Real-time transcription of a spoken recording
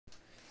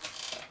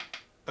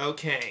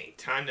Okay,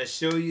 time to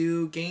show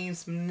you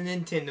games from the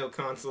Nintendo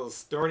consoles,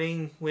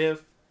 starting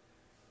with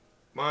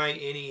my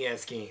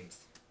NES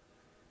games.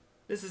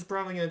 This is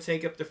probably going to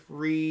take up the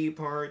 2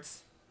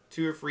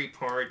 or 3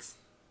 parts,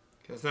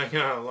 because I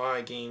got a lot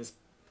of games,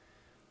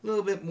 a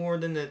little bit more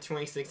than the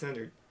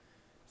 2600.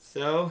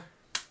 So,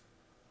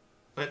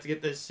 let's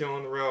get this show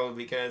on the road,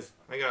 because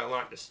I got a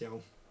lot to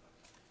show.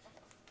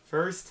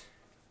 First,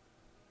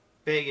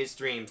 Vegas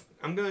Dreams.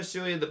 I'm going to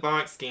show you the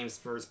box games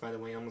first, by the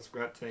way, I almost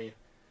forgot to tell you.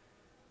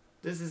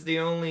 This is the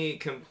only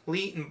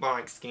complete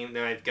in-box game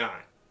that I've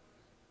got.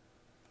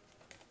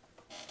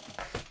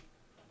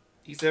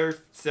 These are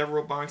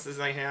several boxes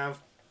I have.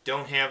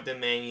 Don't have the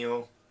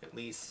manual, at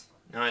least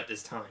not at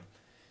this time.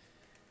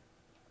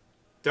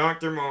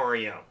 Dr.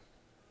 Mario.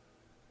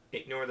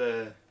 Ignore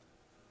the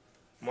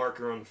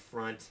marker on the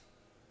front.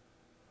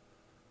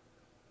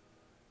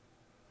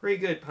 Pretty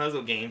good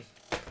puzzle game.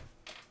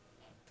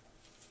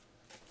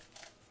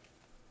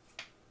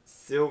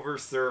 Silver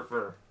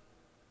Surfer.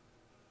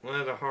 One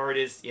of the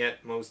hardest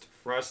yet most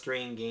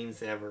frustrating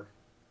games ever.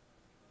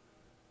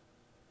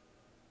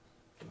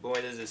 And boy,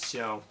 does this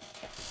show.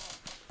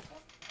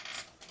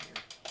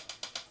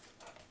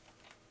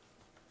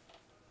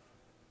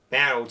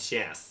 Battle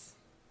Chess.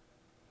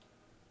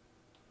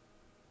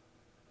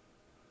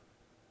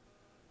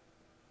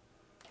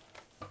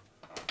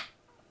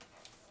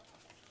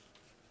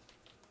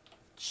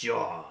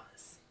 Jaws.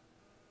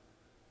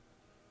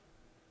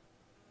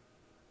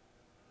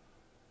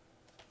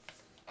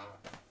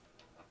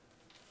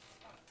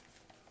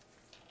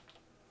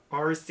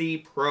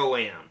 RC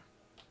Pro-Am.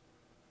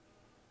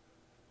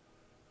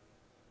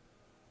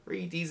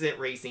 Pretty decent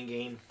racing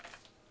game.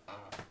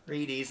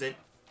 Pretty decent.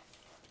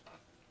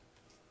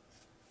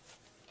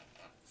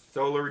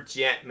 Solar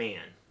Jetman.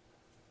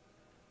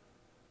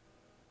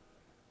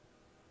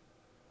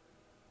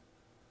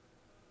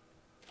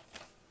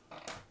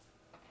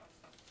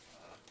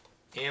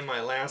 And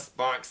my last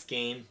box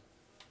game,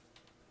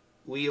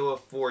 Wheel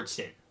of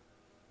Fortune.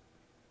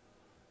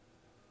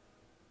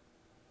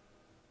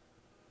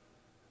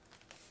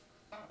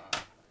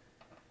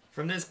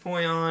 From this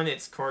point on,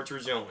 it's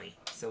cartridge only.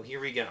 So here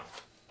we go.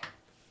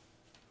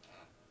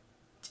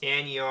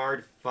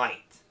 10-Yard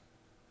Fight.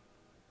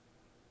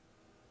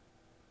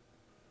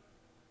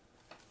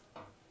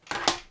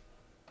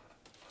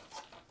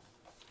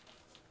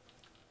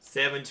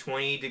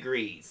 $720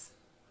 Degrees.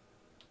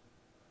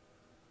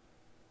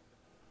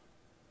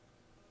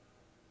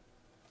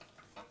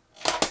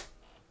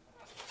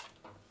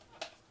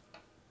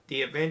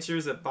 The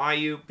Adventures of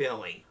Bayou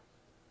Billy.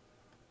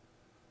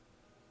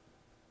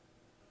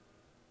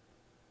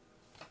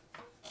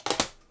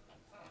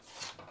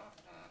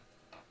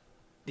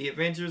 The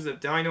Adventures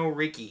of Dino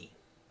Ricky.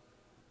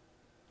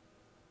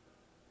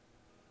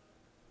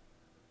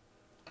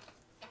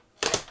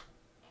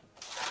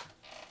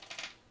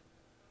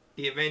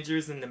 The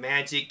Adventures in the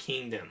Magic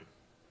Kingdom.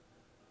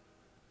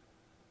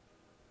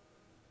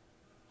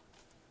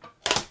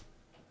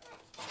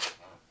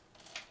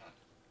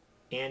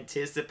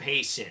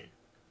 Anticipation.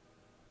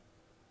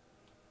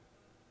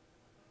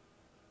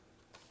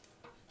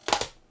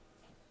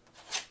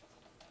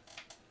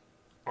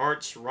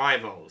 Arch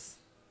Rivals.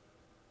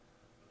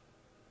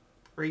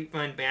 Pretty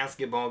fun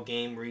basketball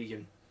game where you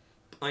can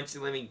punch the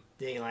living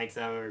daylights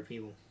out of other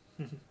people.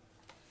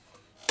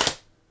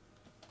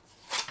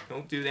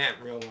 Don't do that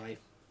in real life.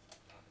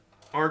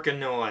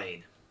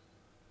 Arkanoid.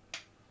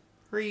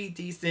 Pretty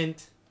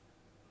decent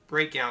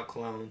Breakout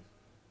clone.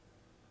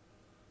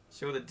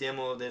 Showed a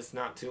demo of this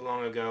not too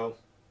long ago.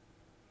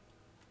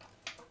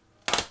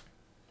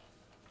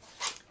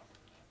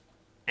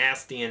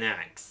 Astion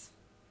X.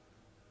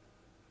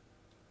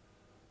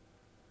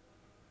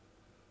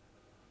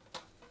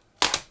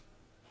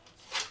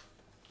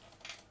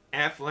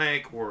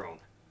 Athletic World.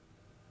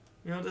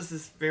 You know, this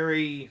is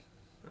very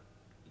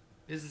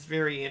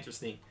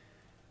interesting.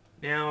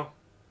 Now,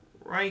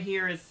 right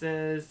here it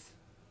says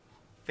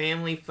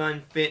Family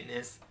Fun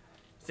Fitness.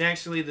 It's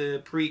actually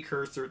the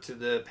precursor to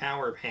the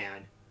Power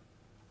Pad,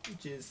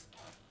 which is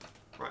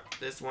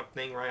this one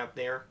thing right up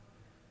there.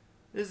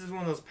 This is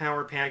one of those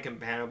Power Pad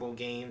compatible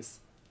games,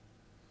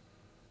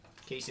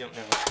 in case you don't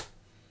know.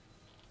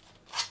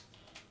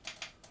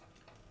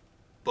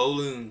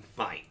 Balloon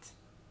Fight.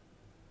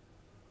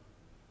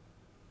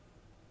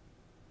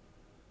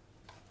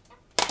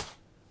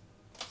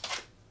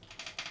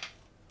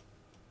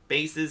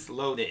 Bases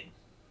Loaded.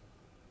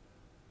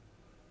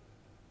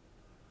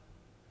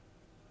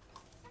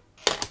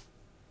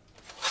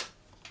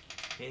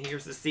 And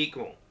here's the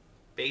sequel,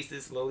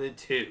 Bases Loaded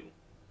 2.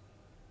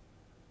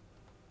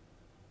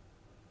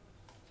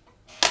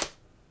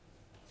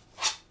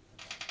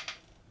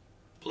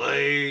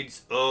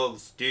 Blades of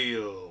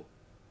Steel.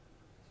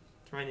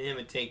 Trying to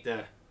imitate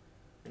the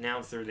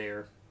announcer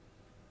there.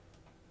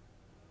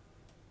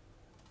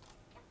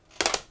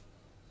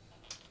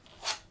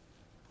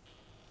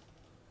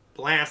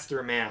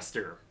 Blaster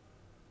Master.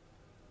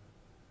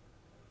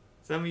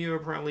 Some of you are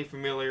probably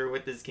familiar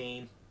with this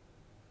game.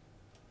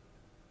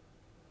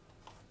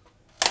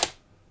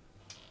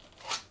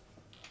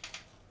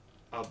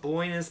 A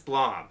Boy and His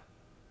Blob.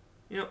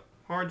 You know,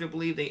 hard to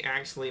believe they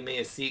actually made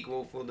a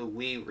sequel for the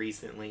Wii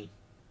recently.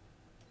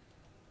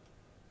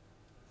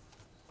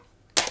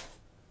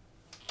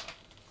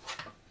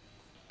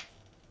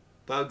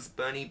 Bugs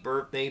Bunny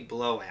Birthday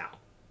Blowout.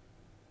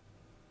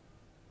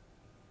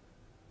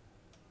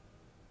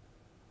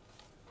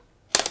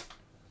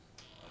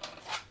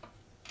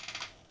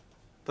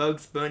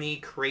 Bugs Bunny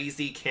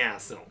Crazy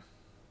Castle.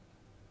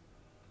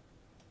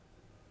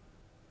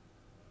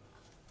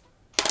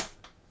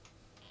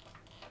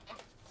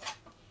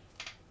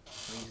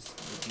 Let me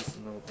just reduce a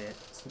little bit.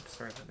 Oops,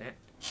 sorry about that.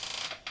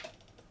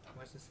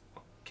 What's this?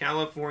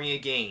 California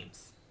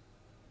Games.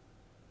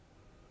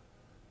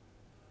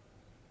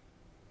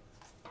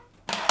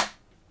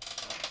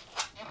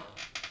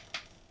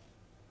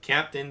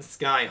 Captain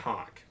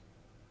Skyhawk.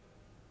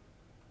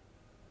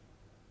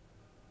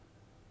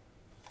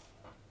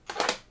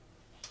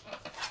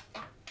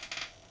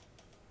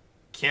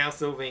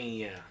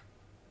 Castlevania.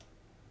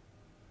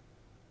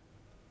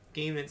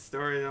 Game that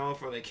started off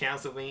for the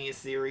Castlevania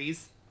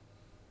series.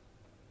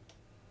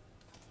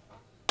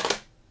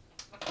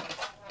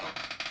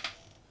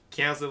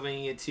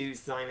 Castlevania 2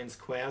 Simon's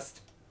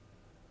Quest.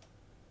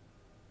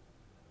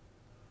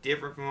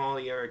 Different from all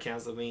the other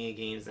Castlevania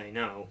games I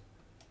know.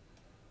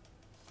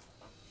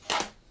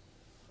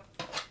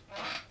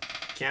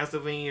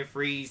 Castlevania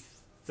 3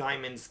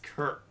 Simon's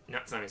Curse.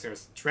 Not Simon's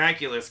Curse.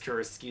 Dracula's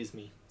Curse, excuse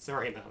me.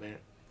 Sorry about that.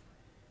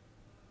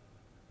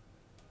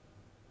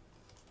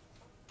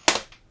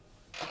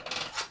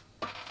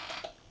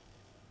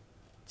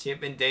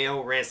 Chip and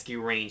Dale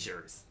Rescue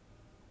Rangers.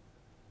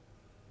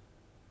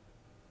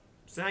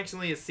 It's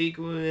actually a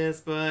sequel to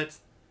this, but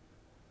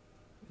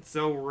it's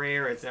so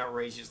rare it's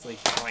outrageously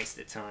priced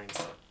at times.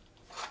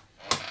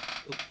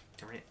 Oop,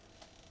 darn it.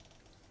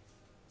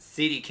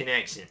 City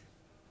Connection.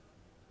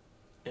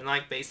 And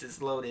like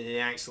Bases Loaded, it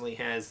actually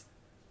has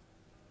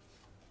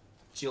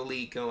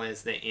Jolico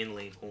as the end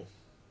label.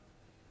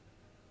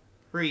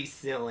 Pretty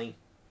silly.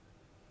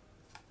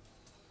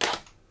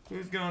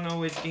 Who's gonna know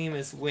which game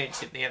is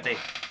which if they have the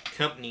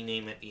company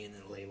name at the end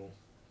of the label?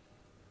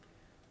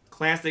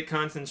 Classic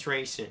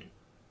Concentration.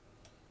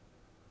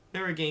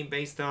 They're a game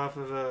based off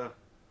of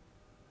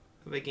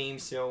a game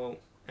show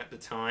at the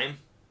time.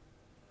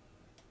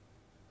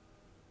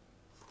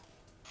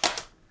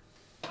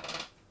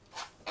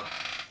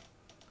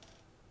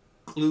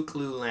 Clue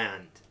Clue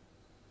Land.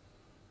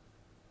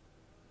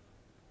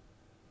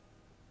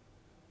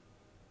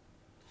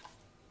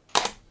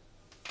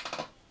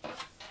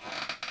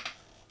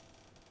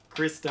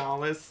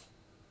 Crystalis.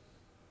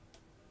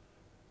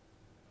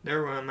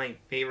 They're one of my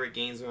favorite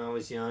games when I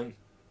was young.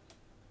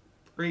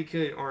 Pretty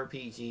good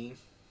RPG.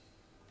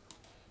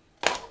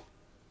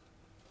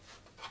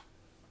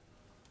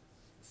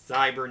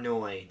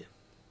 Cybernoid.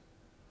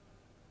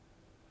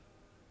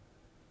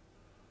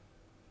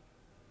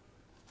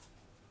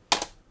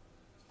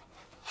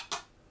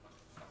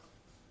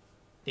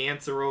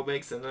 Dance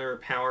Aerobics, another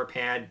power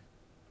pad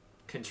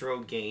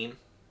controlled game.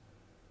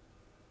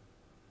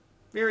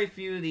 Very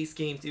few of these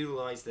games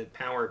utilize the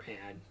power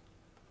pad,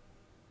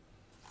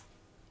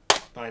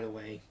 by the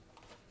way.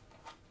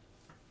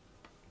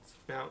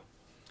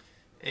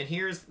 And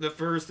here's the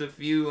first of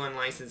few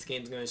unlicensed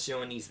games I'm going to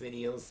show in these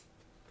videos.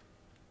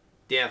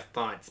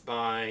 Deathbots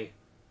by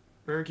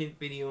American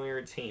Video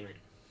Entertainment.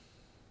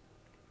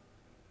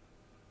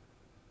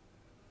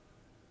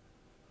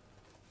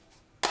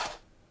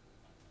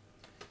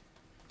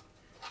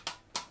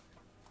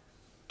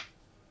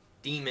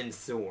 Demon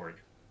Sword.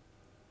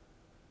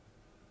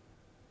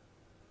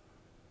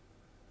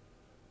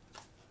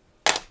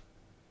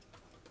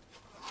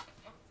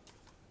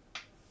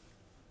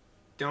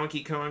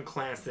 Donkey Kong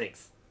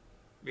Classics,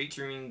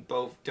 featuring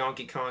both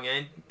Donkey Kong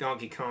and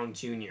Donkey Kong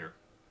Jr.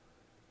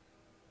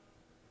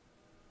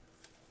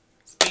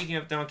 Speaking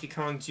of Donkey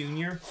Kong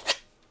Jr.,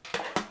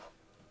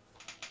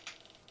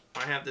 I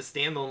have the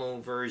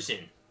standalone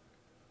version.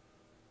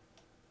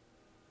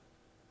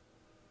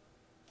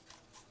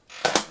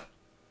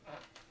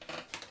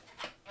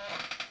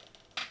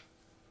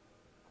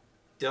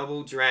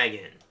 Double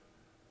Dragon.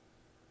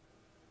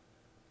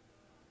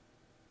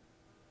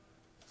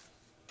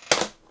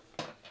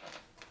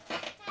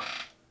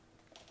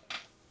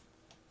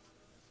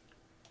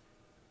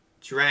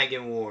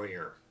 Dragon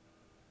Warrior.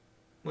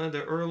 One of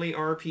the early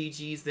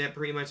RPGs that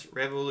pretty much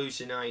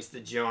revolutionized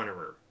the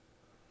genre.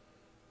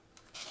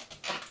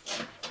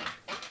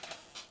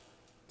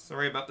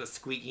 Sorry about the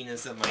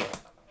squeakiness of my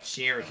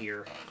chair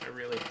here. I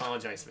really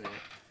apologize for that.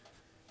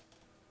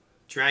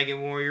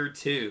 Dragon Warrior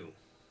 2.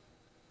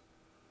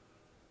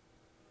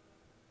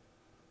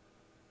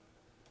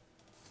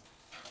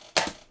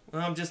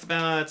 Well, I'm just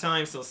about out of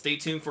time, so stay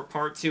tuned for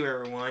part 2,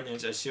 everyone,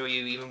 as I show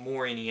you even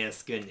more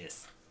NES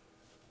goodness.